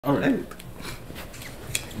Alright.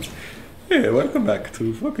 Hey, welcome back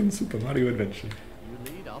to fucking Super Mario Adventure.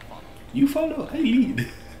 You lead, I'll follow. You follow, I lead.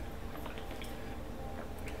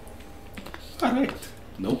 Alright.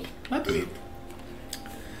 Nope, not lead.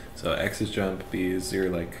 So X is jump, B is your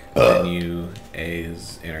like menu, A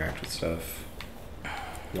is interact with stuff,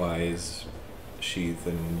 Y is sheath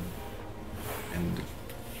and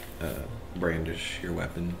brandish your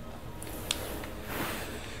weapon.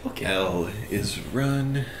 Okay. L is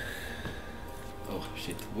run. Oh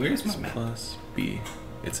shit, where's my map? Plus B.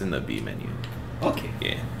 It's in the B menu. Okay.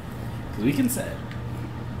 Yeah. Because we can set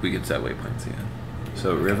We could set waypoints, yeah.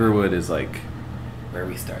 So Riverwood is like, where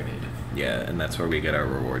we started. yeah, and that's where we get our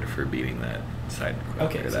reward for beating that side quest.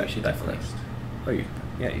 Okay, or so that, we should that definitely- quest. Oh, you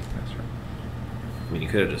can pass right. I mean, you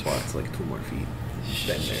could have just walked like 2 more feet.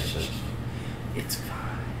 Been there, but It's fine.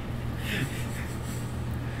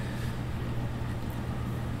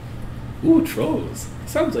 Ooh, trolls.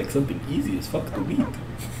 Sounds like something easy as fuck to beat.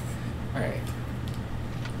 Alright.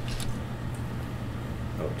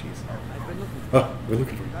 oh jeez. I've been looking. Oh, we're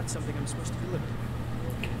looking for. Got something I'm supposed to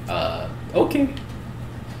deliver. Okay.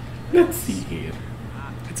 Let's see here.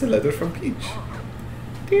 It's a letter from Peach.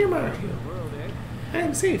 Dear Mario, World, eh? I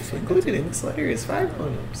am safe. Included in this letter is 5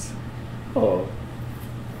 grown-ups. Oh.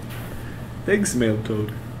 Thanks, Mail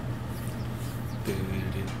Toad.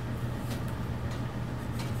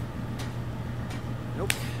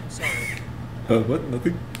 Nope. Sorry. What?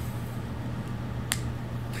 Nothing?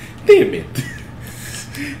 Damn it.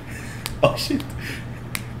 Oh shit.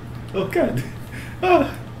 Oh god.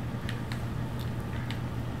 Ah.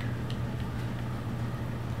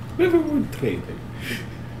 Riverwood Trader.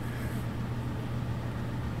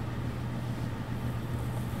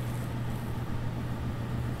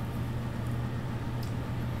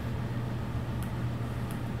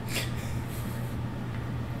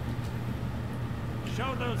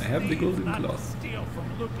 Show those I have the thieves golden not to claw. steal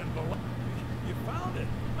from looking below. You found it.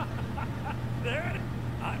 There.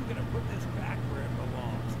 I'm gonna put this back where it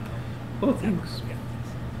belongs now. Oh, Never thanks. forget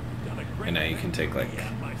this. You've done a great And now you can thing take for like me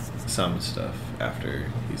and my sister. some stuff after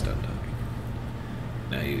he's done talking.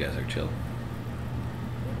 Now you guys are chill. It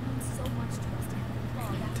means so much to us to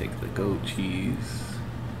have a claw. Take the goat cheese.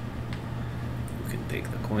 You can take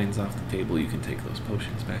the coins off the table. You can take those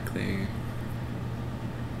potions back there.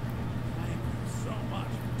 Thank you so much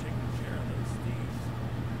for taking care of those thieves.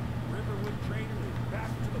 Riverwood Trader is back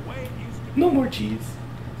to the way it used to be. No more cheese.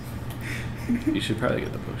 You should probably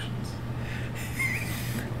get the potions.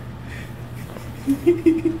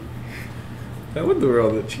 I wonder where all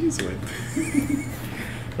the cheese went.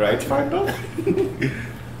 Right, Findal?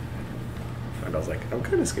 Findal's like, I'm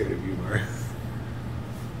kind of scared of you, Mar.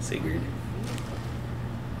 Sigurd. I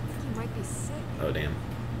think you might be sick. Oh, damn.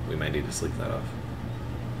 We might need to sleep that off.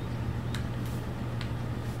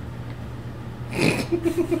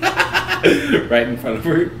 Right in front of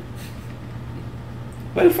her.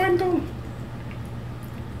 Well, Findal.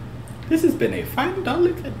 This has been a Findal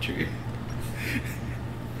adventure.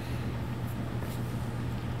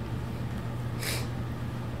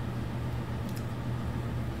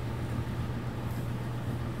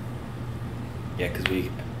 Yeah, because we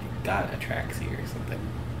got a Traxie or something.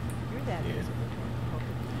 You're that Yeah. visitor. Okay.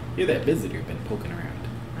 You're that visitor been poking around.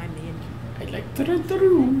 I'm the innkeeper. I'd like to rent the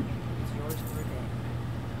room. It's yours for a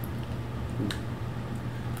day.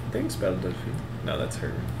 Thanks, Battle Delphi. No, that's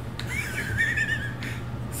her.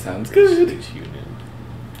 Sounds good. Each unit.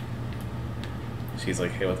 She's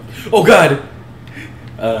like, hey, what the Oh god!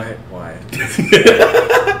 Why?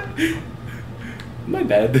 My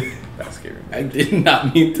bad. Basket room. I did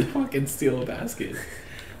not mean to fucking steal a basket.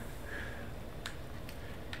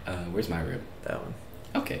 Where's my room? That one.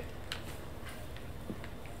 Okay.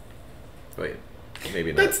 Wait.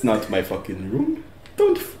 Maybe not. That's not my fucking room.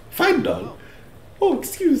 Don't find doll. Oh,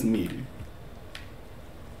 excuse me.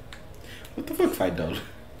 What the fuck, find doll?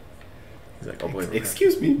 He's like, oh boy.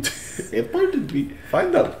 Excuse me. Pardon me.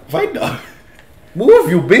 Find out. Find doll. Move,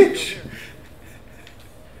 you bitch!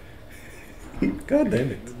 God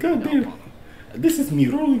damn it. God damn. This is me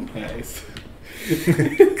rolling my eyes.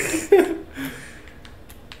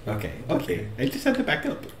 Okay. I just had to back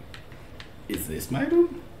up. Is this my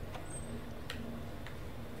room?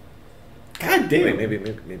 God damn. Wait,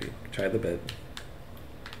 maybe. Try the bed.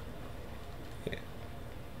 Yeah.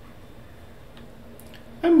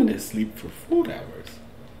 I'm gonna sleep for 4 hours.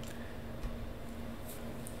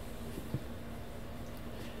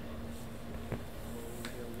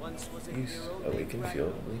 There once was a You hero awaken named feel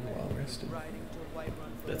Whiterun, while rested. riding to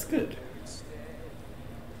Whiterun for That's a good. instead.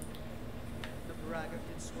 The braggart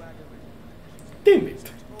did swaggering. Damn it.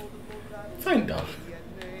 Told the bull riders Find doll. he had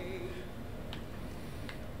made.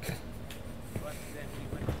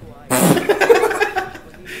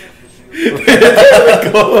 There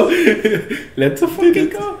we go. Let's fucking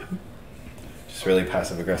go. Just really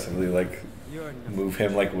passive aggressively, like, You're move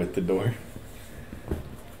him, like, with the door. I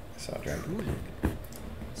saw a dragon.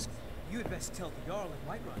 You had best tell the Jarl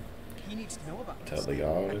in Whiterun. He needs to know about Tell this. the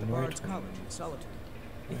Jarl At in the Bard's Whiterun. College in Solitude.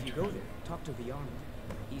 If you go there, talk to the Jarl.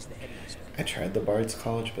 He's the headmaster. I tried the Bard's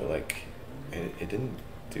College, but, like, it didn't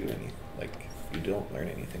do any, like, you don't learn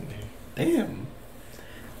anything there. Damn.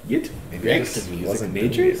 Get Maybe back I to just music wasn't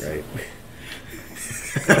majors? doing it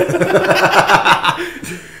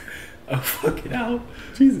Oh, fuck it out.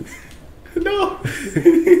 Jesus. No.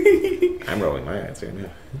 I'm rolling my eyes right now.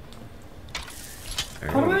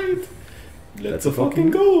 Alright. Let's a fucking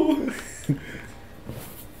go.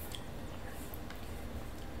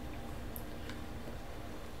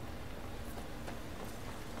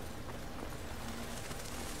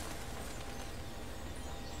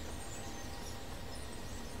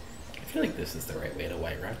 I feel like this is the right way to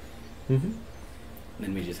Whiterun. Mm-hmm.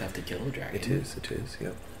 Then we just have to kill the dragon. It is,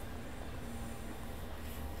 yep.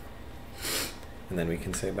 And then we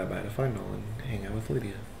can say bye-bye to Final and hang out with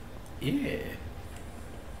Lydia. Yeah.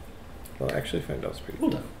 Well, actually, Findal's pretty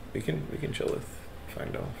Hold cool. on. We can chill with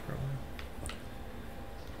Findal for a while.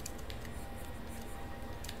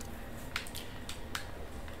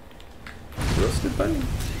 Roasted bunny.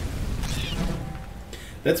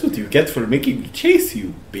 That's what you get for making me chase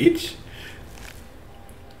you, bitch.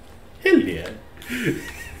 Hell yeah.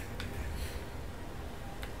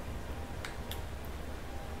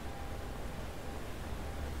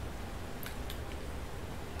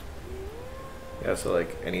 Yeah, so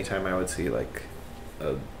like anytime I would see like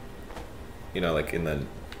a, you know, like in the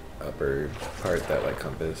upper part, that like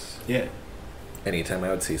compass, Yeah. anytime I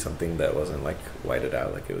would see something that wasn't like whited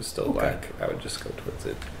out, like it was still Okay. black, I would just go towards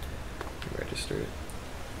it and register it.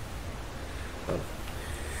 Oh.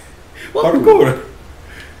 Parkour.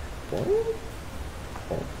 Oh.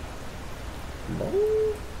 Oh.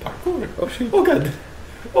 Oh. Parkour. Oh shit. Oh god.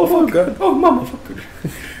 Oh fuck. God. Oh mama fucker.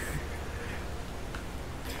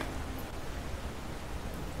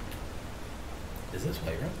 Is this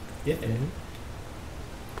Whiterun? Yeah. Mhm.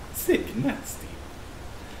 Sick, nasty.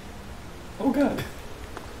 Oh god.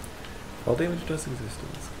 All damage does exist in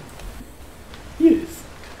this game. Yes.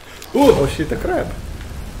 Oh shit, a crab.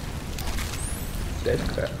 Dead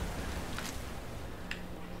crab.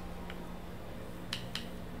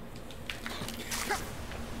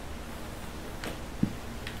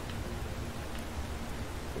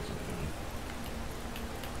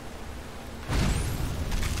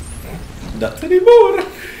 Not anymore.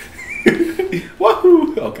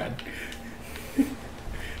 Wahoo! Oh god.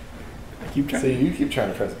 I keep trying. See, you keep trying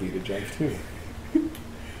to press B to jump too.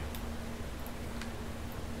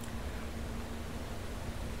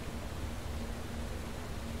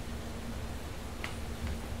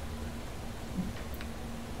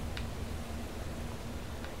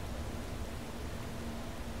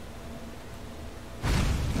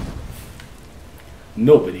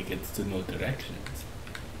 Nobody gets to know directions.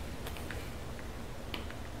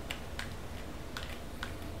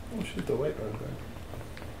 Oh shit, the Whiterun guard.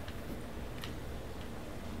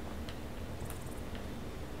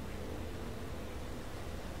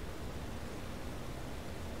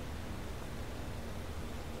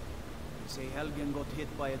 Say Helgen got hit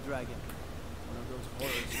by a dragon. One of those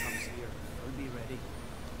horrors comes here. I'll be ready.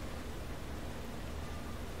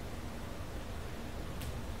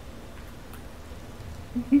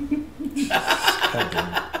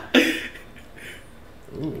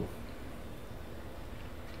 Ooh.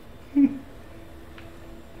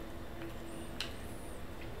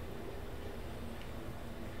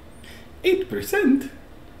 %.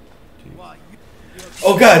 Why, you're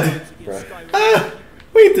Oh god! against Bruh. Skyrim. Ah!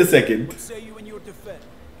 Wait a second. What say you in your defense?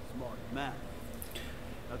 Smart man.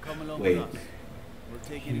 Now come along Wait. with us. We'll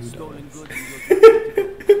take any You stolen don't. goods and we'll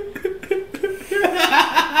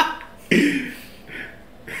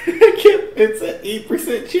I can't. It's an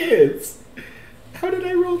 8% chance. How did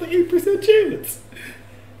I roll the 8% chance?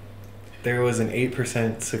 There was an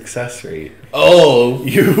 8% success rate. Oh,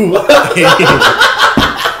 You.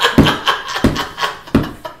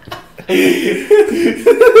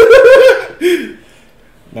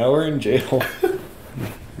 Now we're in jail.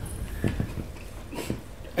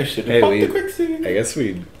 I should Hey, have popped we- the quicksand. I guess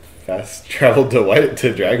we fast traveled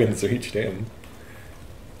to Dragon's Reach Dam.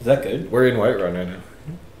 Is that good? We're in Whiterun right now.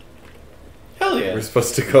 Hell yeah. We're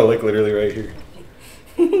supposed to go like literally right here.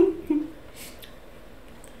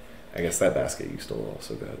 I guess that basket you stole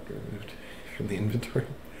also got removed from the inventory.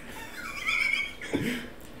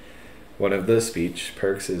 One of the speech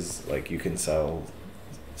perks is like you can sell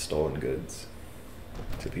stolen goods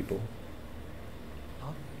to people.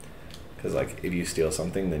 Because like if you steal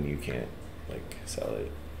something, then you can't like sell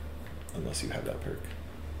it unless you have that perk.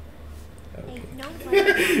 Okay. Ain't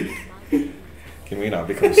nobody. Can we not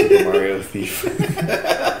become Super Mario thief?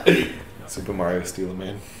 Super Mario steal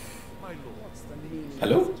man. My lord. What's the meaning of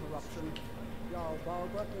Hello? this interruption? Jarl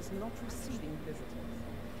Balgruuf is not receiving visitors.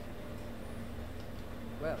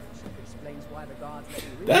 Well, that explains why the guards let you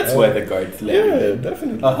in. That's why the guards let Yeah, you.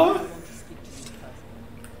 definitely. Uh huh. I want to speak to you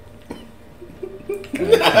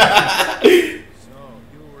personally. So,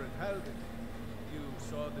 you were in Helgen. You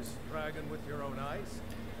saw this dragon with your own eyes?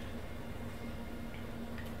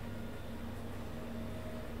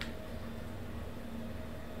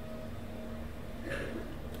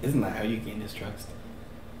 Isn't that how you gain his trust?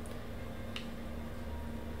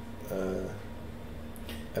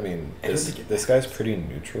 I mean, I don't this think it this guy's pretty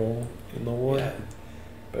neutral in the war, Yeah.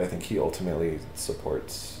 but I think he ultimately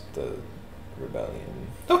supports the rebellion.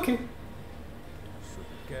 Okay. Should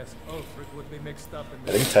have guessed Ulfric would be mixed up in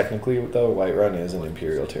I this. think technically, though, Whiterun is an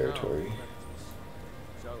imperial territory.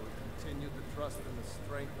 Shall we continue to trust in the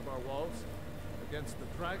strength of our walls against the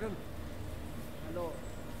dragon? My lord,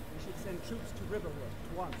 we should send troops to Riverwood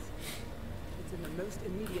at once. It's in the most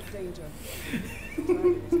immediate danger. The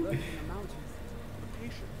dragon is lurking in the mountains.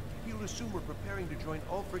 Patient. He'll assume we're preparing to join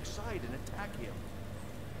Ulfric's side and attack him.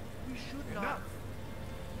 We should not.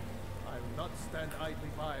 I'll not stand idly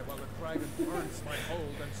by while the dragon burns my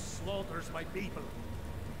hold and slaughters my people.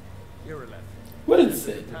 Irileth, Well send a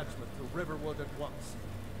said. detachment to Riverwood at once.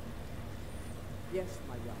 Yes,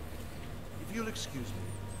 my young. If you'll excuse me,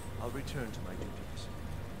 I'll return to my duties.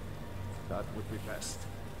 That would be best.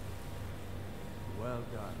 Well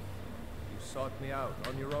done. You sought me out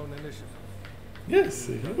on your own initiative. Yes.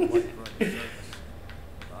 You've done Whiterun service.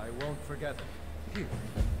 I won't forget it. Here,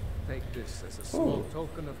 take this as a small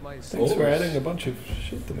token of my Thanks for adding a bunch of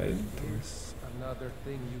shit to my inventory. Here's another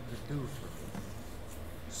thing you could do for me.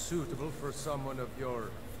 Suitable for someone of your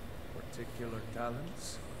particular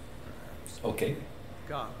talents, perhaps. Okay.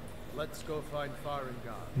 Come, let's go find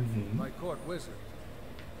Farengar, Mhm. my court wizard.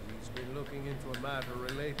 He's been looking into a matter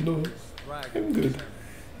related No, to this dragon I'm good. and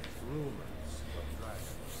rumors of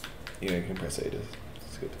dragons. Yeah, you can press A to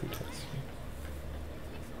skip through tests.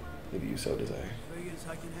 If you so desire. Experience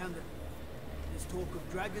I can handle. This talk of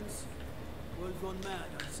dragons, world gone mad,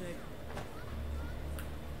 I'd say.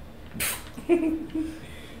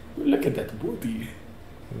 Look at that booty.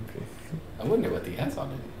 Okay. I wonder what he has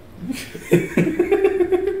on it.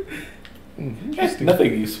 Interesting.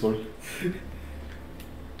 Nothing useful.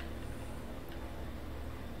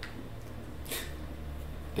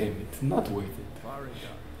 Damn, it's not worth it.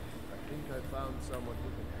 Farengar, I think I found someone who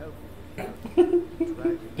can help you with the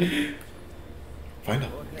dragon. Find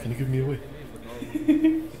out. Can you give me away?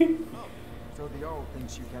 So the Jarl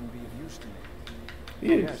thinks you can be of use to me.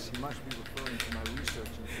 Yes. He must be referring to my research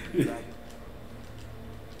into the dragon.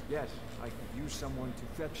 Yes, I could use someone to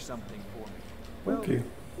fetch something for me. Well, Okay.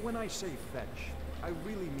 when I say fetch, I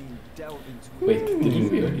really mean delve into... Wait, didn't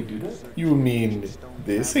we already do that? You mean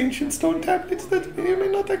this ancient stone tablets that may or may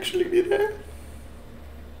not actually be there?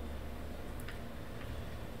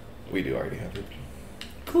 We do already have it.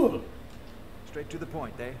 Cool. Straight to the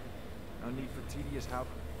point, eh? No need for tedious how...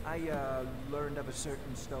 I learned of a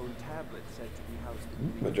certain stone tablet said to be housed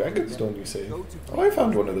in The dragon stone, you say? Go to Oh, I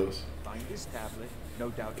found one of those. Find this tablet, no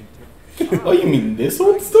doubt in Oh, you mean this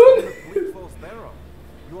old stone? False barrow.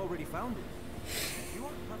 You already found it. You are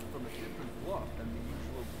cut from a different cloth than the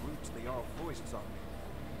usual brutes they all foists on.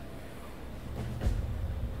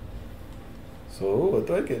 So, what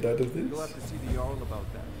do I get out of You'll have this? to see the Jarl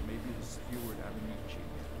about that. Maybe the steward Avenici.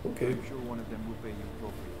 Okay. I'm sure one of them will pay you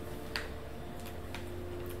appropriately.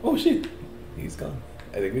 Oh shit. He's gone.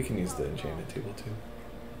 I think we can use the enchanted table too.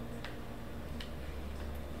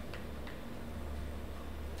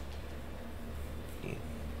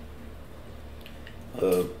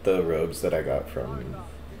 The robes that I got from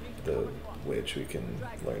the witch, we can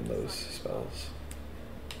learn those spells.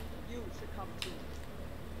 You should come too.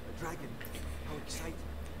 A dragon. How exciting.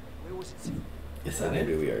 Where was it seen? Is Or that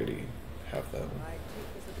maybe it? we already have that one. I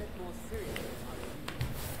take this a bit more seriously.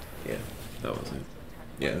 Yeah, that was it.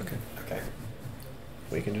 Yeah, okay. Okay.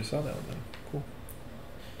 We can just sell that one then. Cool.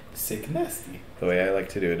 Sick nasty. The way I like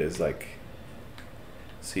to do it is like,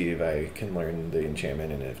 see if I can learn the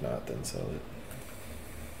enchantment, and if not, then sell it.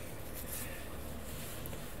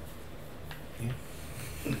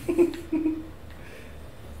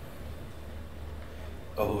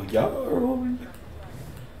 Oh, Jarl.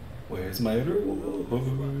 Where's my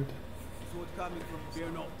reward? Sword coming from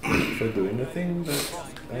Bernard. For doing the thing that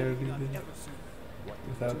I already did Ever soon.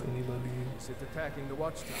 without anybody. Is it attacking the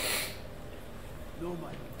watchtower? No, my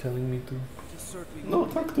lord. Telling me to. It is certainly No,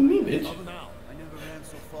 talk to me, bitch. Not now. I never ran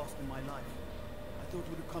so fast in my life. I thought it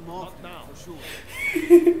would come off now for sure.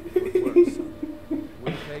 Good work, son.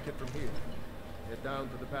 We'll take it from here. Head down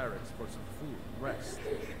to the barracks for some food, rest.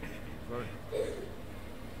 Vernon,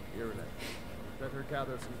 here and there. Better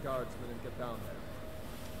gather some guardsmen and get down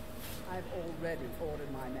there. I've already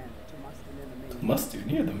ordered my men to muster near the main. Muster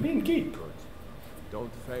near the main gate. Good.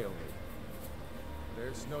 Don't fail me.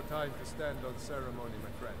 There's no time to stand on ceremony, my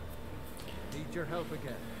friend. Need your help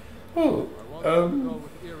again. Oh, I want you to go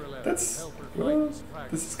with Ireland that's, to help her well, fight this dragon.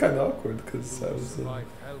 this is kind of awkward because I was Survive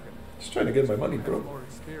Helgen. just trying to get my money, You have bro. more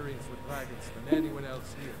experience with dragons than anyone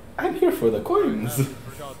else here. I'm here for the I coins. haven't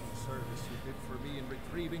forgotten the service you did for me in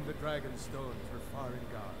retrieving the dragon stone for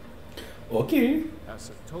Farengar. Okay. As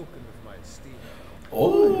a token of my esteem,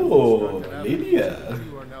 Oh, Instructed Lydia. applicants,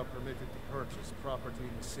 you are now permitted to purchase property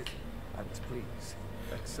in the city. And please,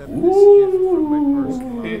 accept this gift from my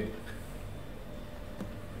personal Ooh. hand.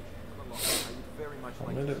 Come along. I would very much I'm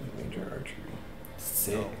like gonna to see major archery.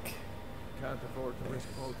 Sick. Can't afford to risk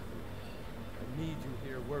both of you. I need you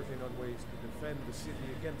here working on ways to defend the city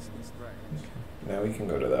against these dragons. Now we can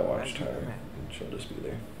go to that watchtower and she'll just be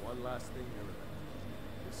there. One last thing, Ireland.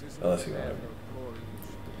 This isn't Unless the you man wanna of glory you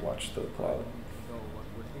should watch the plot. know what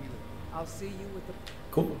would heal it. I'll see you with the.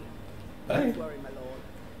 Cool. Bye. Don't worry, my lord.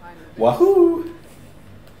 I'm the Wahoo!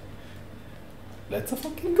 Let's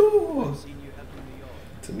fucking go! I've seen you helping me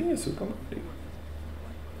all. To me, it's Sukamari.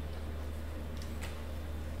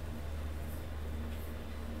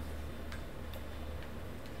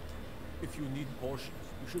 If you need portions,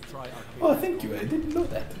 you should try our Oh, thank you. I didn't know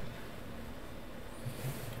that.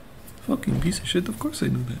 Fucking piece of shit, of course I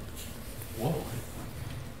knew that. Whoa.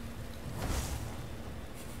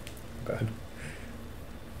 God.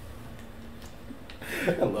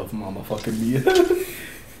 I love Mama fucking Mia.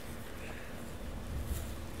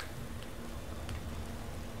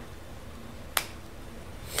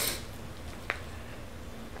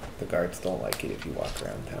 The guards don't like it if you walk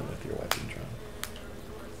around town with your weapon drawn.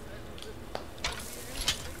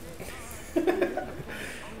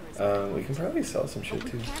 We can probably sell some shit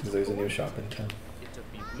too, because there's a new shop in town.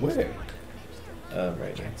 Where?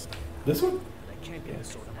 Right now. This one? Yeah.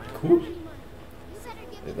 Cool.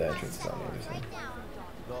 The entrance is on the other side.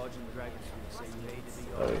 Gods and dragons from the same lady to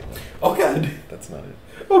Oh yours. wait, no. Oh god! That's not it.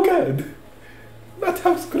 Oh god! That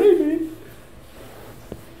house crazy!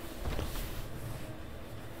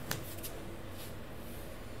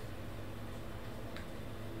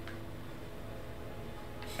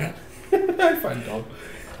 I find out.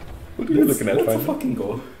 What are you looking at, Let's Finder? fucking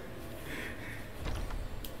go.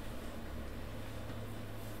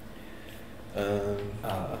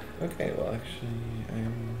 Okay, well actually,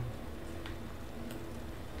 I'm...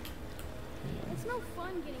 It's no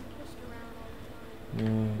fun getting pushed around all the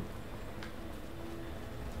time.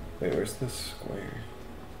 Wait, where's the square?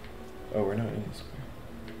 Oh, we're not in the square.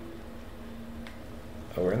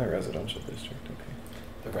 Oh, we're in the residential district, okay.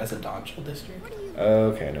 The residential district? What do you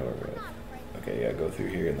Okay, I know where we're I'm at. not afraid. Okay, yeah, go through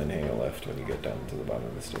here and then hang a left when you get down to the bottom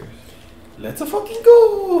of the stairs. Let's fucking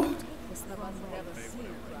go! It's the one we never see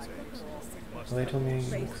dragon before. Well, they told me it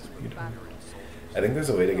Faces looks with beautiful. battles. I think there's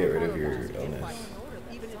a way to get rid of your Even illness.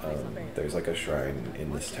 if it's fair. There's like a shrine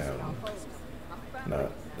in this town,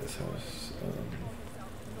 not this house.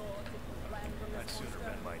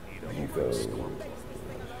 You go,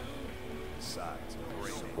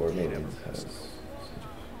 or Maiden's house.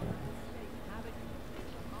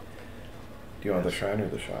 Do you want the shrine or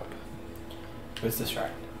the shop? Where's the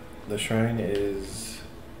shrine? The shrine is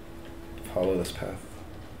follow this path.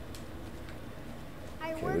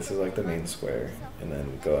 Okay, this is like the main square, and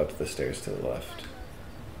then go up the stairs to the left.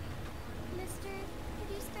 Mister,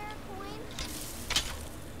 could you spare a coin?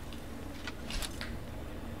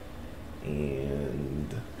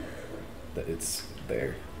 And it's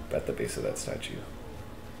there at the base of that statue.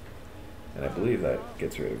 And I believe that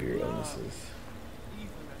gets rid of your illnesses.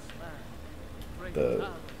 The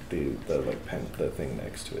like pen, the thing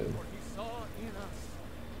next to it.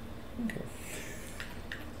 Okay.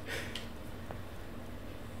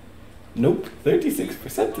 Nope,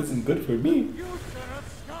 36% isn't good for me.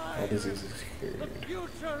 All disease is cured.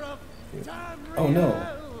 Oh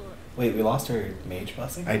no. Wait, we lost our mage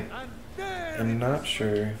blessing? I am not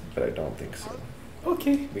sure, but I don't think so.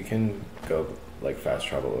 Okay. We can go like fast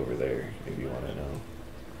travel over there if you want to know.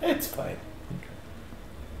 It's fine.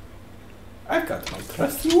 I've got my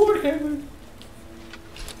trusty warhammer.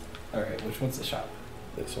 Alright, which one's the shop?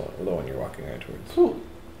 This one, the one you're walking right towards. Cool.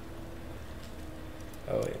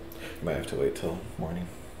 Oh wait, you might have to wait till morning.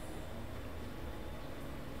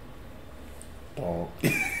 Oh.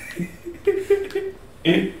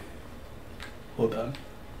 Hold on.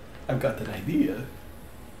 I've got an idea.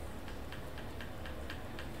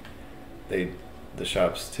 The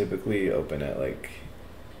shops typically open at like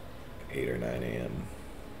 8 or 9 a.m.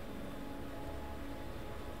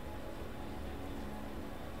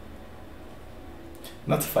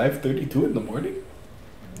 That's 5:32 in the morning?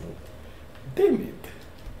 Nope. Damn it.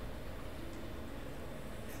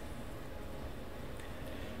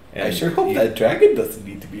 And I sure hope that dragon doesn't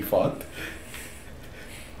need to be fought.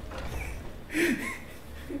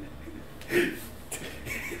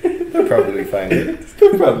 They'll probably find it.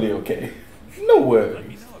 They're probably okay. No Let me worries. know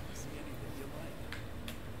if you see anything you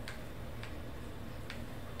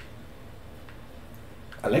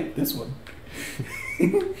like. I like this one.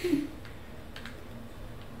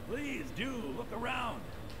 Please do look around.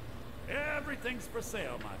 Everything's for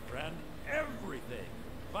sale, my friend. Everything.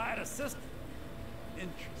 Buy a system.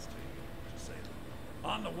 Interesting, to say that.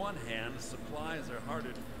 On the one hand, supplies are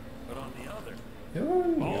harder, but on the other,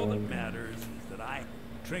 all that matters is that I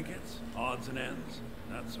trinkets, odds and ends,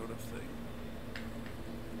 that sort of thing.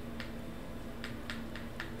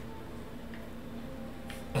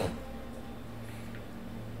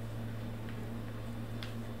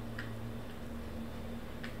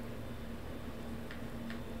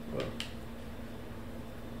 Well,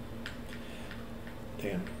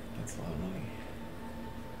 damn, that's a lot of money.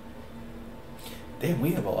 Damn,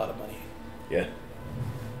 we have a lot of money. Yeah.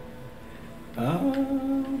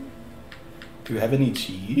 Do you have any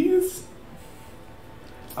cheese?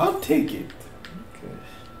 I'll take it. Okay.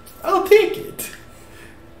 I'll take it.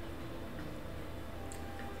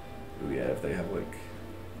 Ooh, yeah, if they have like.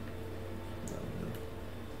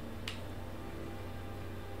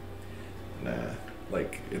 Nah,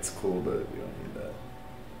 like it's cool, but we don't need that.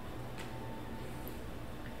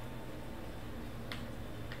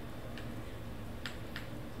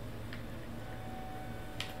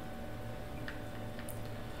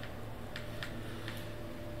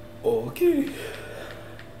 Okay.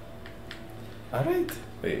 Alright.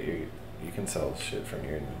 Wait, you can sell shit from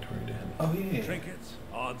your inventory to him. Oh, yeah. Trinkets,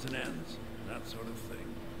 odds and ends, that sort of thing.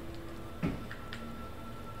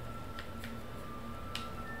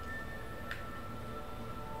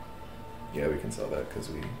 Yeah, we can sell that because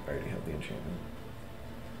we already have the enchantment.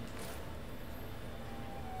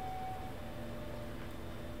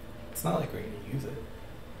 It's not like we're going to use it.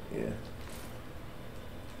 Yeah.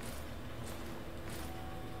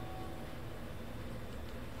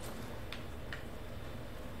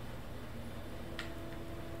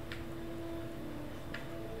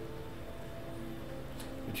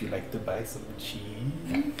 Would you like to buy some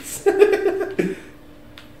cheese?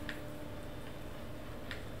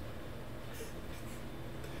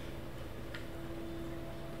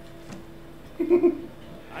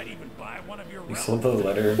 I'd even buy one of your You relics. sold the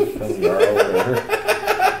letter from Jarl or whatever.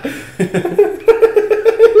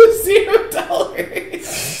 It was $0.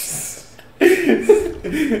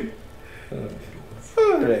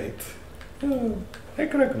 Alright. I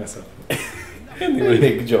correct myself. We Anyway.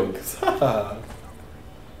 make jokes. Haha.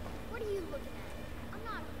 What are you looking at? I'm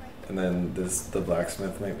not afraid. And then the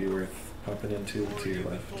blacksmith might be worth popping into to your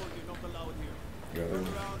left. Your other one.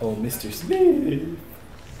 Oh, Mr. Smith.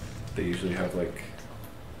 They usually have like.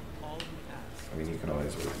 I mean, you can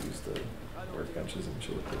always use the workbenches and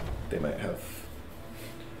shit, but they might have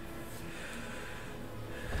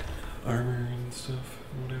armor and stuff,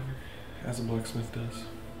 whatever, as a blacksmith does.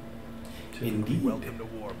 Indeed. Welcome to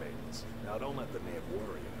War Maidens. Now don't let the name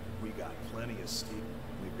worry you. We got plenty of steel.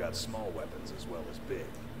 We've got small weapons as well as big.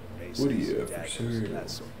 Maces, What do you have for daggers, sale? that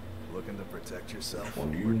sort. Looking to protect yourself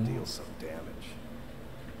What do you or want? deal some damage.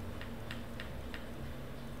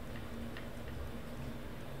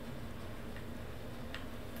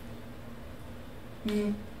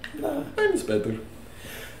 Nah. Mine's better.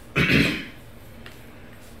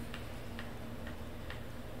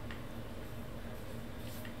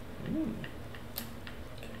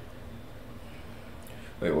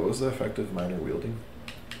 Wait, what was the effect of minor wielding?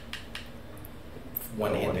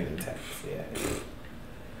 One-handed one-handed. attacks, yeah.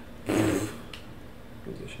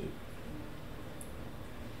 Gives a shit.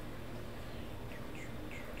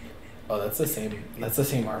 Oh, that's the same. That's the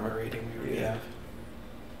same armor rating we already Yeah. have.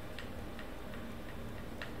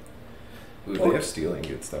 Ooh, if they have steel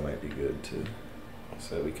ingots, that might be good too.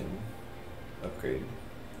 So that we can upgrade.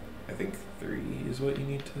 I think 3 is what you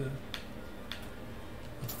need to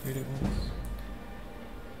upgrade it once.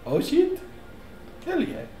 Oh shit! Hell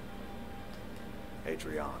yeah!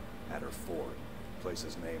 Adrian, at her fort. Place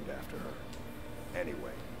is named after her.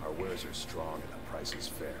 Anyway, our wares are strong and the price is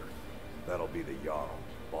fair. That'll be the Jarl,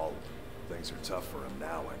 Baldwin. Things are tough for him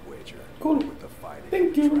now, I'd wager. Cool. With the fighting Thank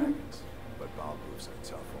and the you. dragons. But Balmov's a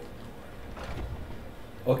tough old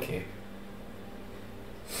lord. Okay.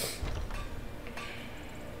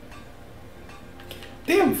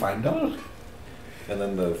 Damn, fine doll. And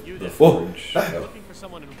then the You there. forge. I'm looking for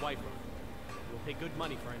someone in Whiterun. We'll pay good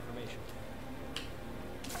money for information.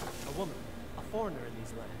 A woman, a foreigner in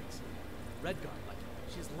these lands. Redguard, like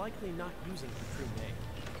her. She's likely not using her true name.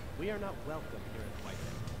 We are not welcome here in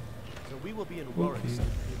Whiterun. So we will be in worries if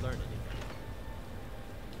you learn anything.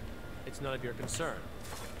 It's none of your concern.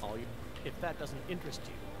 If that doesn't interest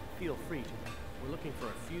you, feel free to. We're looking for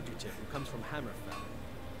a fugitive who comes from Hammerfell.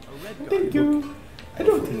 A Redguard. Thank you. I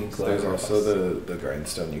don't think There's also the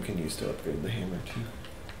grindstone you can use to upgrade the hammer too.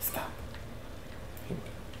 Stop. Give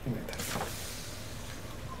me that.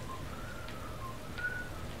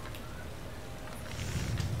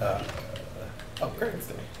 Oh,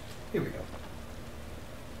 grindstone. Here we go.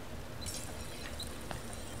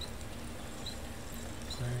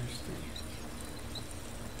 Where's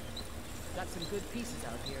Got some good pieces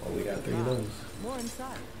out here. Oh, we got 3 of those. More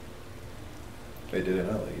inside. Wait, did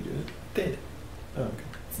it not let you do it? Did. Oh, okay.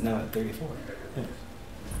 It's now at 34. Nice.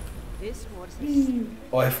 This was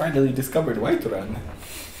Oh, I finally discovered Whiterun.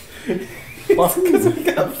 Because we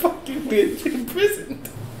got fucking weird imprisoned.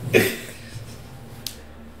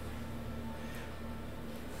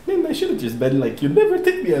 Man, I should have just been like, you'll never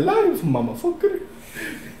take me alive, motherfucker.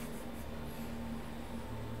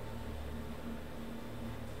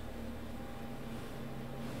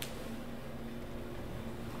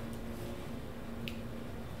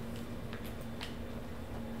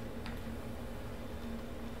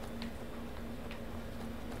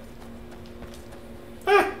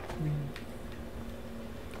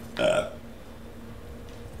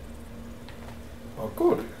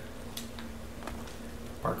 Parkour.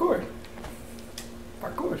 Parkour.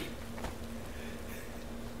 Parkour.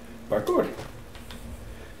 Parkour.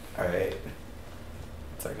 Alright.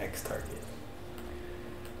 What's our next target?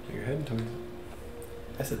 You're heading towards it.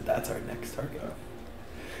 I said that's our next target. Oh.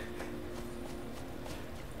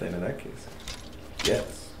 Then in that case,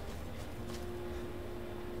 yes.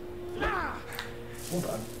 Hold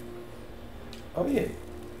on. Oh yeah.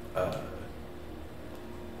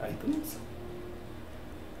 Items.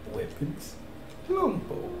 Weapons.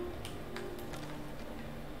 Longbow.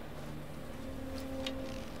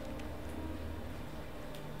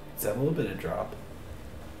 Does that have a little bit of drop?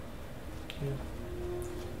 Yeah.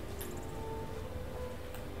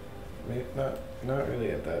 Maybe not really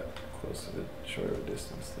at that close of a short of a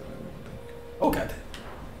distance though, I don't think. Oh god.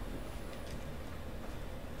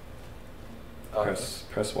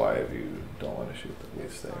 Press Y if you don't want to shoot the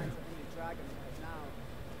waste there.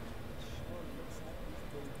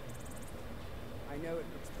 I know it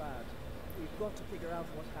looks bad. We've got to figure out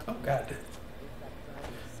what happened. Oh god.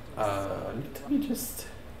 Let me just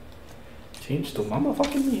change to mama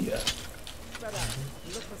fucking media. Spread out.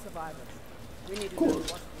 Look for survivors. We need to Cool. know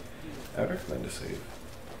what I would recommend to save.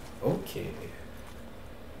 Okay.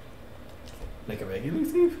 Like a regular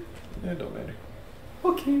save? Yeah, don't matter.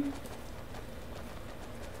 Okay.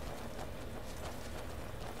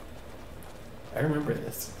 I remember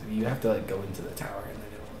this. You have to like go into the tower and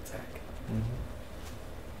then it will attack.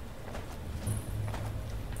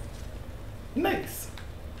 Nice.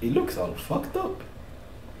 It looks all fucked up.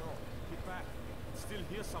 No, get back. It's still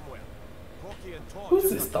here somewhere. Rocky and Todd Who's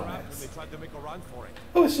just this got trapped dumbass? when they tried to make a run for it.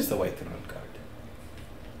 Oh, it's just a Whiterun card.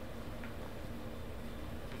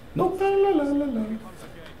 Nope. La la la la la.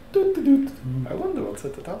 Doot doot doot. I wonder what's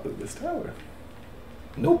at the top of this tower.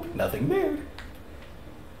 Nope, nothing there.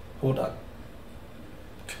 Hold on.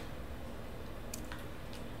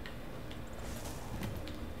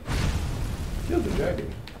 Kill the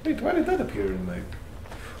dragon. Wait, why did that appear in my...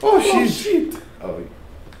 Oh, shit! Oh,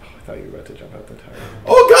 I thought you were about to jump out the tower.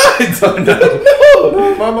 Oh god! Oh, no!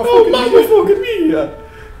 No! Mama fucking me!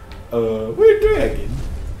 We're dragon.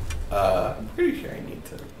 I'm pretty sure I need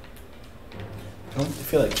to... I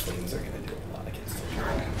feel like flames are gonna do a lot against the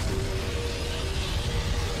dragon.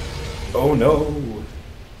 Oh no!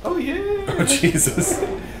 Oh yeah! Oh Jesus!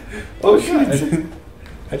 Oh shit!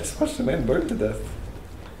 I just watched a man burn to death.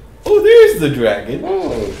 Oh, there's the dragon!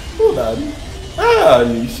 Oh! Hold on. Ah,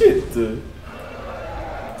 shit!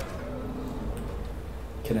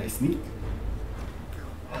 Can I sneak?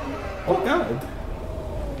 Oh god!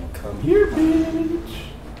 Come here,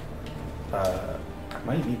 bitch! I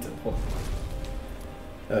might need to pull.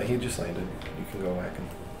 He just landed. You can go whack him.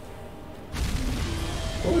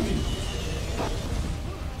 Oh, geez.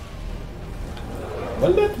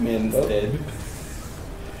 Well, that man's dead.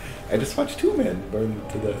 I just watched 2 men burn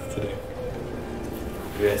to death today.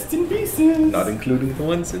 Rest in pieces. Not including the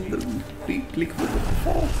ones in the bleak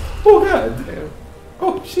falls. Oh god. Damn.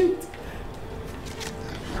 Oh shit.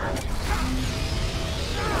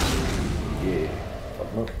 Yeah. Fuck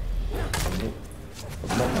 'em up. Fuck 'em up.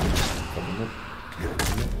 Fuck 'em up.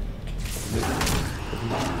 Fuck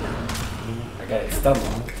 'em up. I got it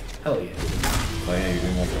stumbled. Hell yeah. Oh yeah, you're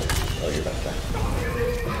doing like a... Oh, you're about to die.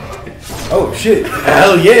 Oh shit.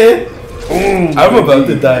 Hell yeah. I'm about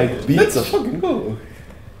to die. Bitch. That's a fucking goal.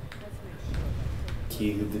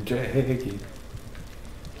 Kill the dragon.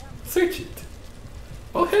 Search it.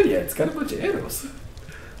 Oh hell yeah, it's got a bunch of arrows.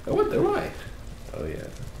 I wonder why. Oh yeah,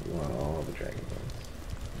 we want all the dragon bones.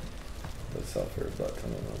 Those sell for a butt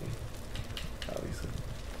ton of money, obviously.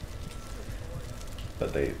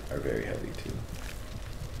 But they are very heavy too.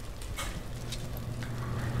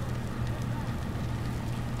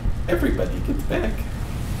 Everybody gets back.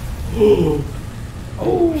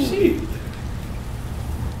 Oh shit.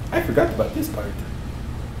 I forgot about this part.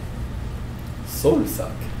 Soul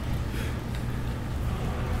suck.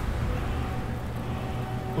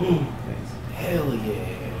 Nice. Hell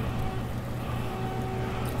yeah.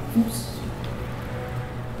 Oops.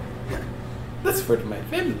 That's for my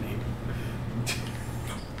family.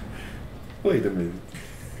 Wait a minute.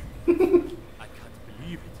 I can't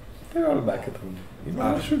believe it. They're all back at home. You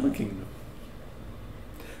know, Sugar Kingdom.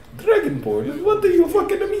 Dragonborn, what do you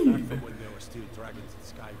fucking mean? From when there were still dragons in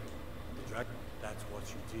Skyrim. The dragon, that's what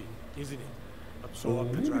you did, isn't it?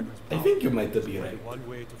 Absorb the dragon's I power. think you might be There's only right. one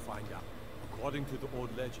way to find out. According to the old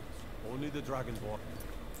legends, only the dragonborn.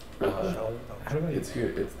 How do I... It's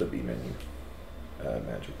here. It's the B menu.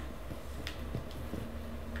 Magic.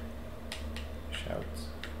 Shouts.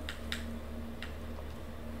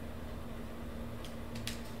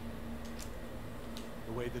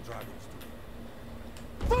 The way the dragons do.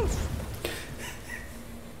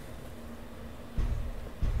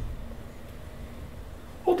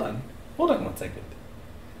 Hold on. Hold on 1 second.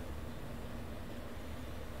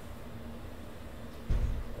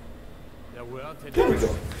 There weren't any. There we go.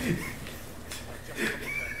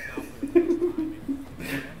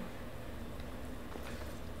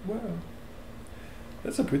 Wow.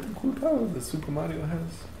 That's a pretty cool power that Super Mario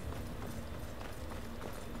has.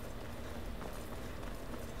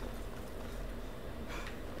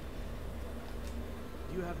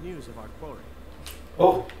 Do you have news of our quarry?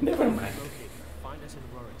 Oh, never mind. Locate her. Find us in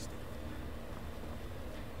Rorikston.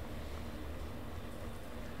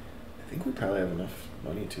 I think we probably have enough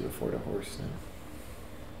money to afford a horse now.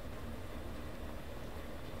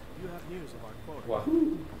 Do you have news of our quarry?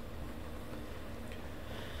 Wahoo!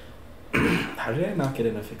 How did I not get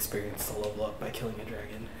enough experience to level up by killing a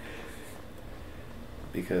dragon?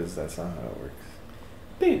 Because that's not how it works.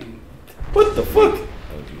 Damn. What the fuck?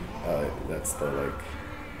 Oh, gee. That's the, like...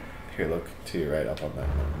 Here, look to your right up on that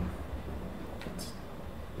mountain. That's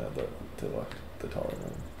to the left, the taller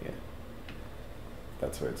one. Yeah.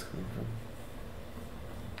 That's where it's coming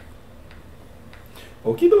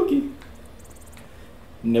from. Okie dokie.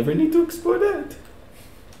 Never need to explore that.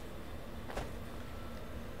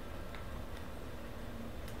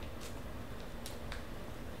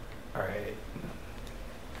 Alright.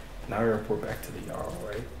 Now I report back to the Jarl,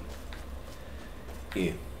 right?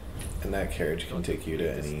 Yeah. And that carriage can take you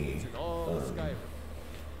to any... Skyrim.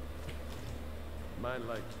 Man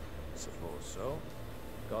like, suppose so.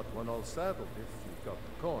 Got one all saddled if you've got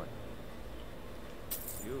the coin.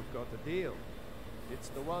 You've got a deal. It's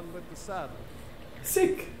the one with the saddle.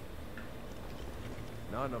 Sick.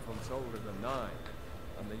 None of them's older than 9,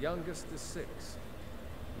 and the youngest is 6.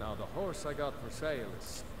 Now the horse I got for sale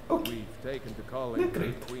is... Okay. We've taken to calling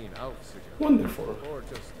Great. Queen Alf's again. Wonderful. Or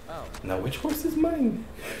just Alf. Now which horse is mine?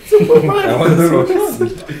 Super Mario. I wonder which one. Once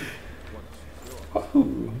yours.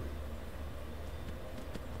 Wahoo!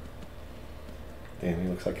 Damn, he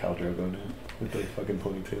looks like Khal Drogo now. With the fucking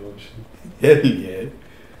ponytail and shit. Hell yeah.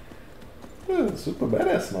 Oh, super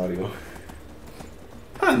badass Mario.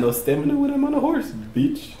 I have no stamina when I'm on a horse,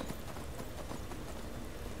 bitch.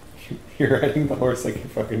 You're riding the horse like you're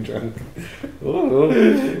fucking drunk. Oh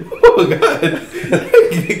god. I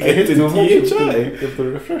hit the too much THI. of the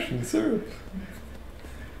refreshing syrup.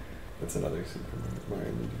 That's another Super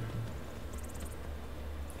Mario movie.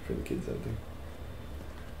 For the kids out there.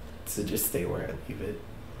 So just stay where I leave it.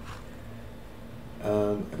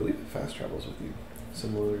 I believe it fast travels with you.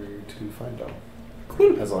 Similar to Findall.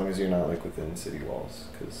 Cool. As long as you're not like within city walls.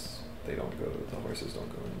 Because they don't go, the horses don't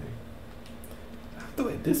go in there. How do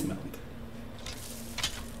I dismount?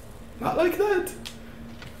 Not like that.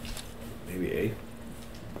 Maybe A.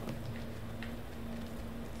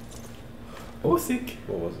 Oh, sick.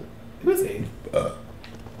 What was it? It was A.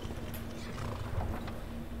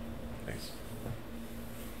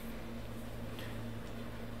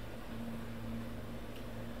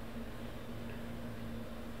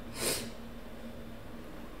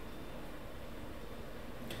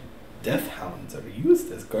 humans are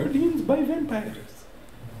used as guardians by vampires.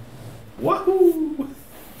 Wahoo!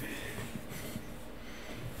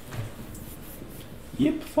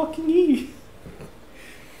 Yep, fucking E.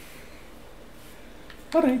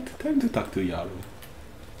 Alright, time to talk to Jarl.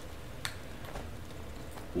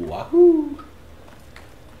 Wahoo!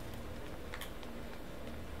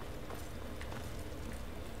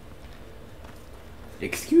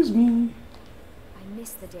 Excuse me. I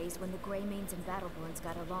miss the days when the Greymanes and Battleborns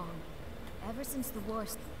got along. Ever since the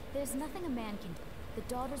wars, there's nothing a man can do. The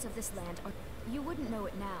daughters of this land are... You wouldn't know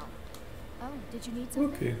it now. Oh, did you need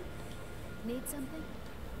something? Okay. Need something?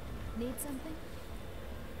 Need something?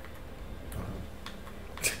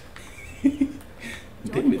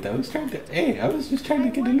 Damn it, I was trying to... Hey, I was just trying to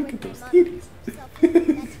get a look at those titties.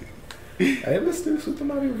 I am a Super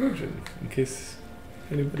Mario version, in case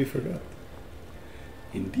anybody forgot.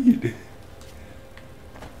 Indeed.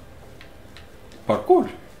 Parkour.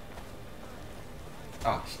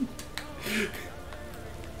 Ah, shit.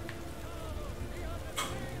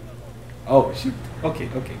 Oh, shoot. Okay,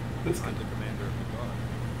 okay. Let's go. I'm the commander of the guard.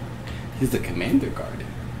 He's the commander guard.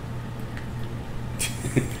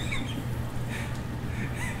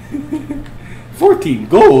 14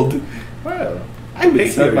 gold? Well, I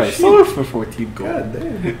would sell my sword for 14 gold. God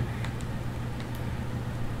damn.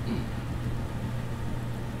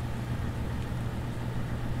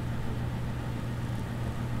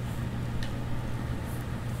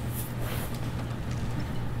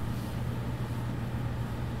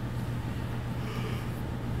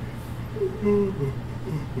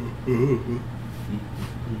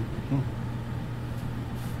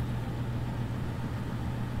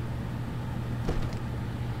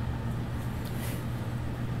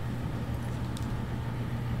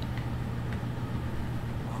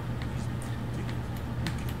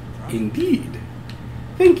 Indeed.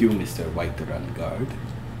 Thank you, Mr. Whiterun guard.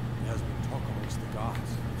 There has been talk amongst the gods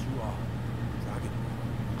that you are dragon.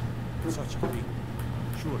 Such a thing.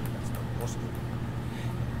 Surely that's not possible.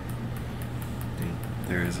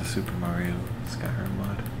 There is a Super Mario Skyrim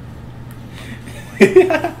mod.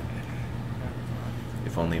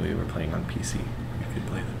 If only we were playing on PC, we could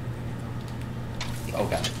play that. Oh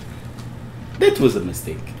god. That was a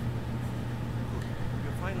mistake.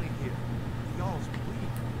 You're finally here. The Jarl's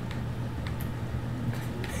bleeding.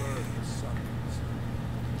 You heard the summons.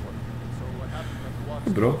 So what happened at the watch?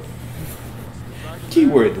 Bro.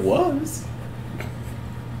 Keyword was.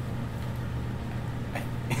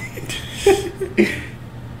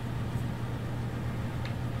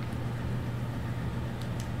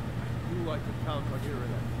 I could count on your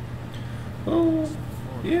end. Oh,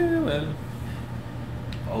 yeah, well.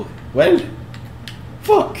 Oh, well.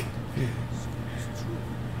 Fuck. It's true.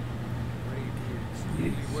 Greybeards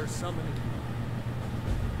really were summoning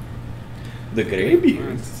The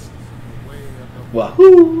Greybeards. the way of the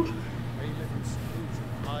Wahoo! they live in seclusion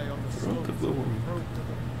high on the slopes of the Dragonborn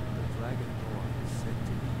is said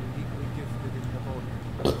to be uniquely gifted in the body.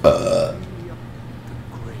 The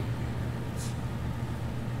Greybeards.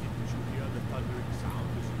 Didn't you hear the thundering sound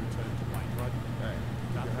as you returned to Whiterun? Hey,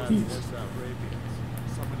 that was Greybeards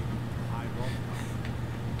summoning high rock.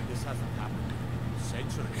 This hasn't happened in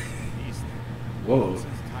centuries at least. Whoa.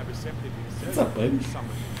 Since time assembly What's up, buddy?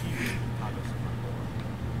 summoned heathens to palace of my lord.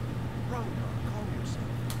 Ragnar, calm yourself.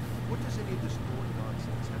 What does any of this lord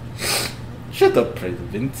nonsense have to do? Shut up,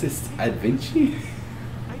 Princess Adventure.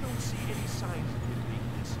 I don't see any signs of him being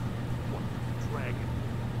this dragon.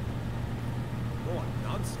 More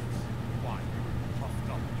nonsense. Why, you puffed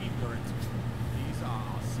up ignorant. These are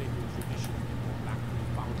our sacred traditions that go back to the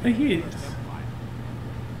founding I hear of the it. Empire.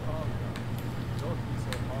 Oh, no. Don't be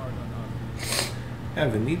so hard on us.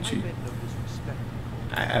 Avenici. I meant no disrespect.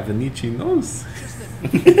 Avenici knows. Just that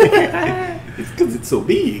It's because it's so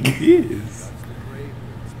big. Yes. That's the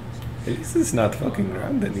Greybeards' business. At least it's not fucking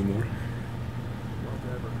around anymore.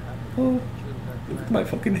 Whatever happened Oh, to kill that look at dragon? my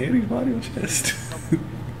fucking hairy Mario chest.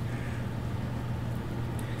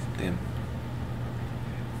 Damn,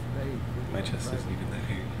 my chest isn't even that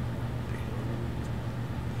hairy.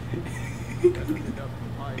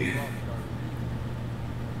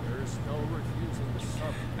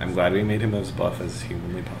 I'm glad we made him as buff as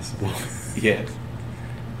humanly possible. Yeah.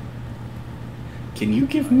 Can you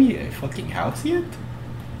give me a fucking house yet?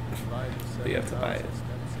 But you have to buy it.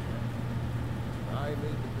 I made the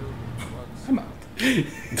building once. I'm out.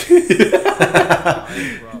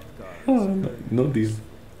 Oh, no deal.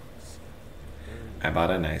 I bought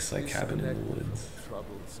a nice like cabin in the woods.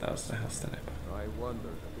 That was the house that I bought. I wonder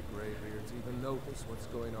if the Greybeards even notice what's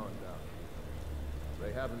going on down here.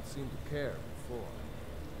 They haven't seemed to care before.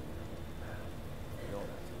 You know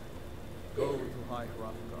that. Go to High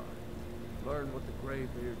Hrothgar. Learn what the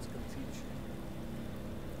Greybeards can teach you.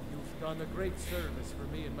 You've done a great service for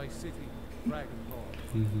me in my city,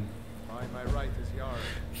 Dragonborn. By my right as Jarl.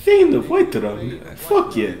 Thane of Whiterun.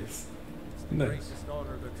 Fuck yes. It's the greatest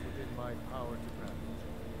honor that's within my power to grant.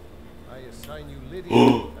 I assign you Lydia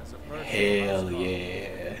as a personal Hell mascot,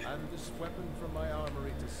 yeah. and this weapon from my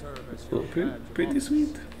armory to serve as your badge of Pretty office.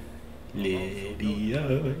 sweet. Lydia.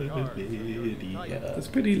 That's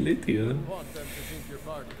pretty Lydia. Wouldn't want them to think you're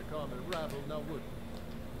part of the common rabble, now would you?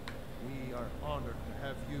 We are honored to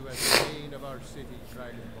have you as the main of our city,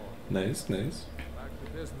 Dragonborn. Nice, nice. Back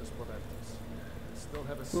to business, Proventus. We still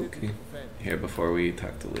have a city to Okay. defend. Here, before we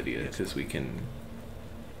talk to Lydia, because we can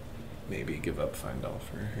maybe give up Findall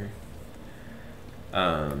for her.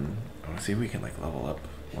 I want to see if we can like level up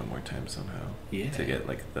one more time somehow. Yeah. To get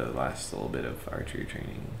like the last little bit of archery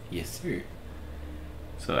training. Yes, sir.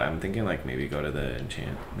 So I'm thinking like maybe go to the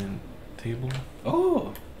enchantment table.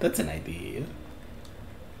 Oh, that's an idea.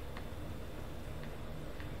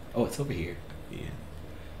 Oh, it's over here. Yeah.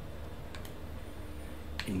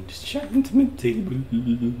 Enchantment table.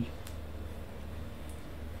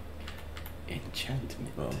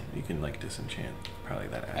 Enchantment. Well, you can like disenchant probably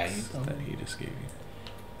that axe that he just gave you.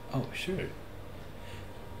 Oh, sure.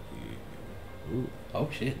 Ooh. Oh,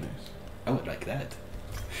 shit. Nice. I would like that.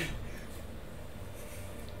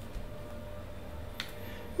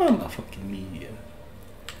 Mama fucking mia.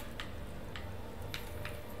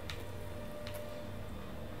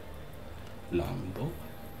 Longbow.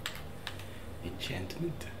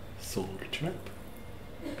 Enchantment. Soul trap.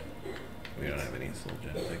 We don't have any soul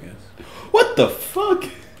gems, I guess. What the fuck?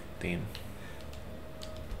 Damn.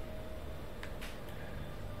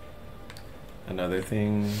 Another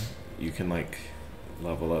thing, you can like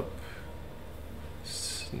level up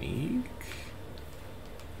sneak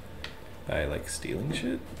by like stealing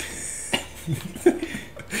shit.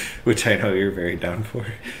 Which I know you're very down for.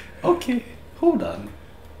 Okay, hold on.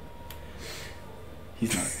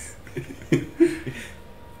 He's not.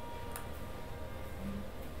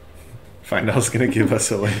 Findall's gonna give us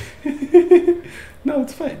away. No,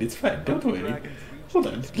 it's fine, it's fine, don't worry. Hold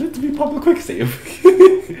on, let me pop a quick save.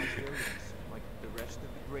 Like the rest of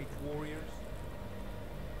the great warriors.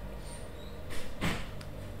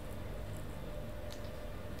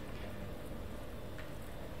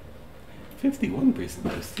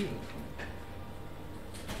 51% are steel.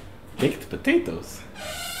 Baked potatoes.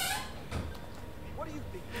 What do you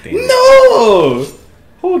think? Damn. No!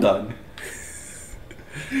 Hold on.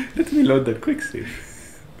 Let me load that quick save.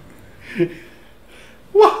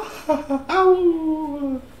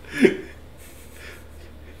 Wow!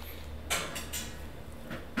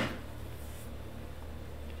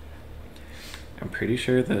 I'm pretty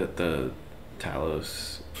sure that the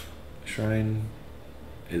Talos shrine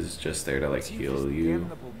is just there to like Seems heal this you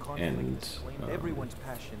damnable conflict and has claimed everyone's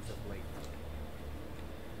passions of late.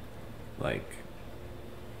 like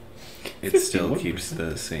it still 51%. keeps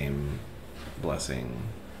the same blessing.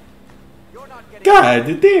 You're not getting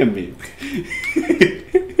God damn it!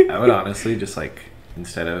 I would honestly just like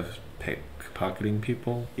instead of pickpocketing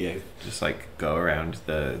people, Yeah. just like go around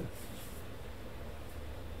the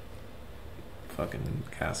fucking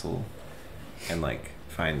castle and like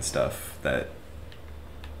find stuff that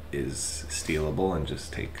is stealable and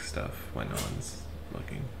just take stuff when no one's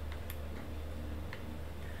looking.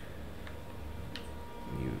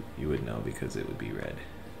 You would know because it would be red.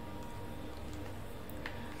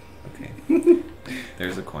 Okay.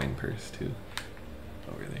 There's a coin purse too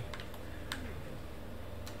over there.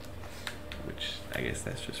 Which I guess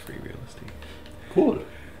that's just free real estate. Cool.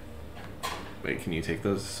 Wait, can you take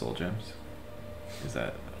those soul gems? Is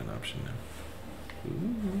that an option now?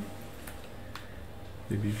 Ooh.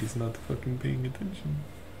 Maybe he's not fucking paying attention.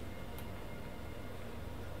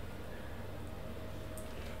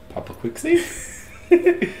 Pop a quick save.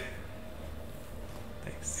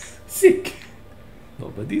 Nice. Sick.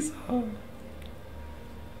 Nobody's home.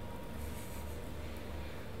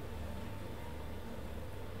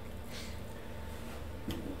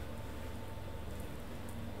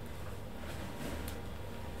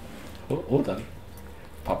 Oh, hold on.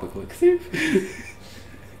 Pop a quick save.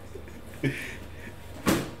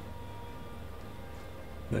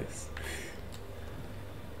 Nice.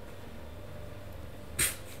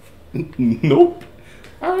 Nope.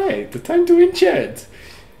 Alright, the time to enchant.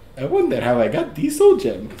 I wonder how I got these soul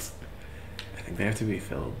gems. I think they have to be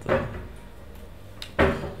filled though.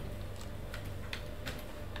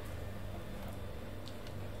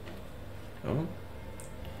 Oh.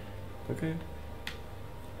 Okay.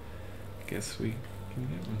 Guess we can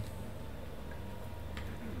get one.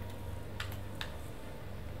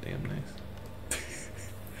 Damn nice.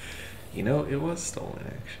 You know, it was stolen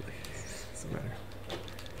actually. Doesn't matter.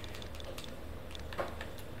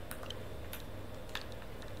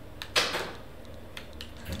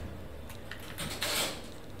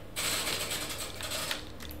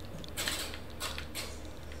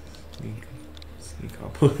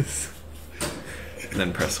 Sykowolf. And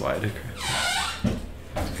then press Y to crash.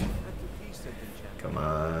 Come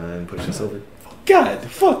on, push us over. God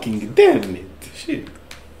fucking damn it. Shit.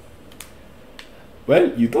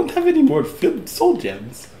 Well, you don't have any more filled soul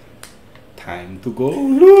gems. Time to go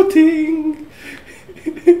looting.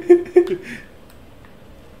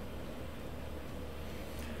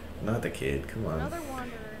 Not the kid, come on. Another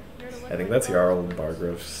wanderer, here to look I think like that's Jarl bones.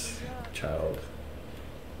 Bargriff's child.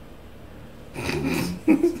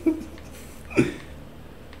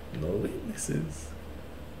 No witnesses.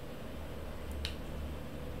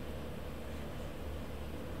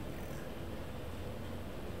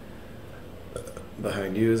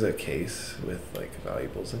 Behind you is a case with like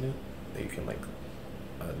valuables in it that you can like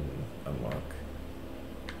unlock.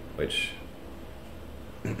 Which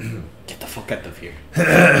Get the fuck out of here.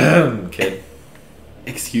 kid.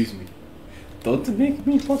 Excuse me. Don't make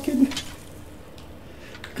me fucking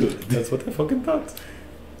good. That's what I fucking thought.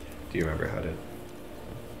 Do you remember how to?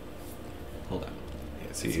 Hold on.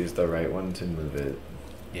 Yeah, so you use the right one to move it.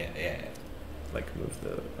 Yeah. Like move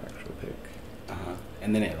the actual pick. Uh-huh.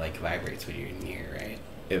 And then it like vibrates when you're near, right?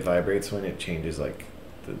 It vibrates when it changes like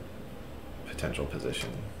the potential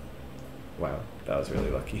position. Wow, that was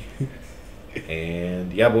really lucky.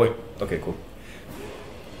 And yeah, boy. Okay, cool.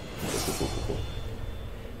 Cool.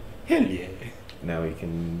 Hell yeah. Now we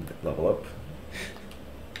can level up.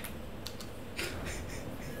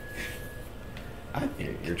 I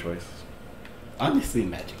think Your choice. honestly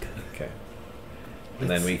Magica. Okay. And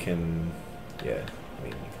then we can, yeah. I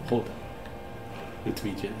mean, we can Hold on. Let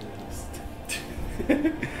me just.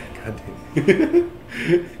 God damn.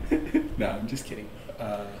 No, I'm just kidding.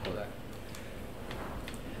 Hold on.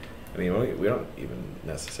 I mean, we don't even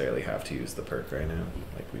necessarily have to use the perk right now.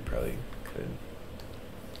 Like, we probably could.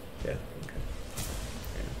 Yeah, okay.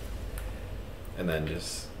 Yeah. And then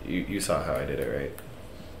just, you saw how I did it, right?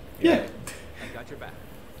 Yeah. I got your back.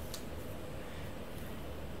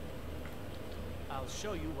 I'll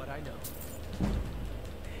show you what I know.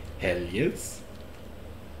 Hell yes.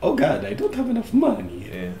 Oh god, I don't have enough money.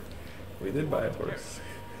 Yeah. We did buy a horse.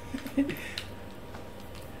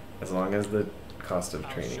 As long as the cost of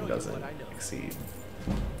training doesn't exceed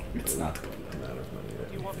It's not going the amount of money that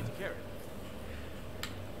Do you we want me have. to carry?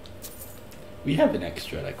 We have an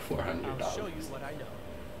extra like $400. I'll show you what I know.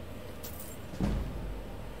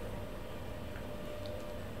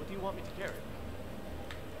 What do you want me to carry?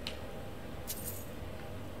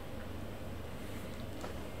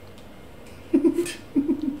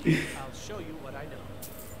 I'll show you what I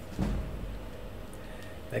know.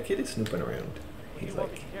 That kid is snooping around. What do He's you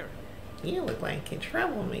want me like, to carry? you look like a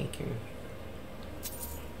troublemaker.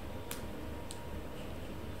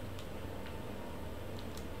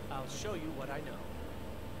 I'll show you what I know.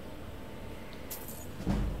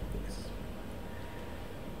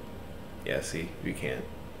 Yeah, see, he can't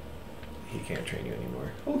train you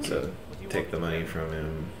anymore. Okay. So take the money from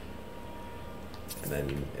him, and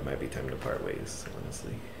then it might be time to part ways,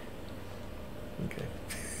 honestly. Okay.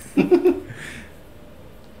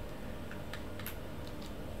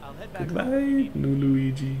 I'll head back. Goodbye, new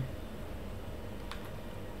Luigi.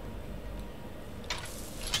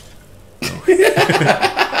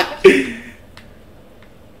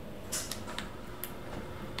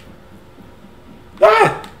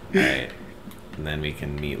 Alright. And then we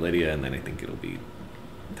can meet Lydia, and then I think it'll be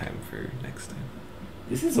time for next time.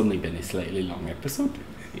 This has only been a slightly long episode.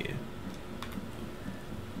 Yeah.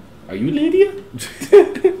 Are you Lydia?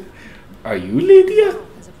 Are you Lydia?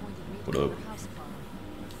 What up?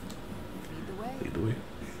 Lead the way.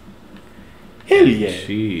 Hell yeah.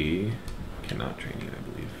 She cannot train you, I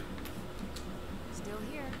believe. Still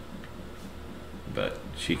here. But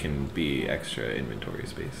she can be extra inventory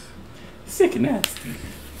space. Sick and nasty.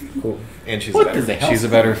 Cool. And she's What a does the better, hell she's a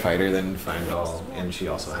say? better fighter than Findall, and she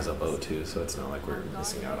also has a bow too, so it's not like we're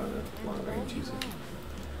missing out on a long range user. The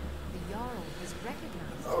Jarl has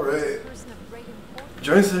recognized Alright. as a person of great importance.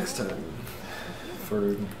 Join us next time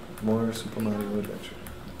for more Super Mario Adventure.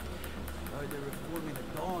 Are they reforming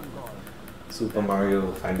the Dawn Guard? Super Mario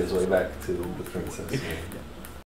will find his way back to the princess.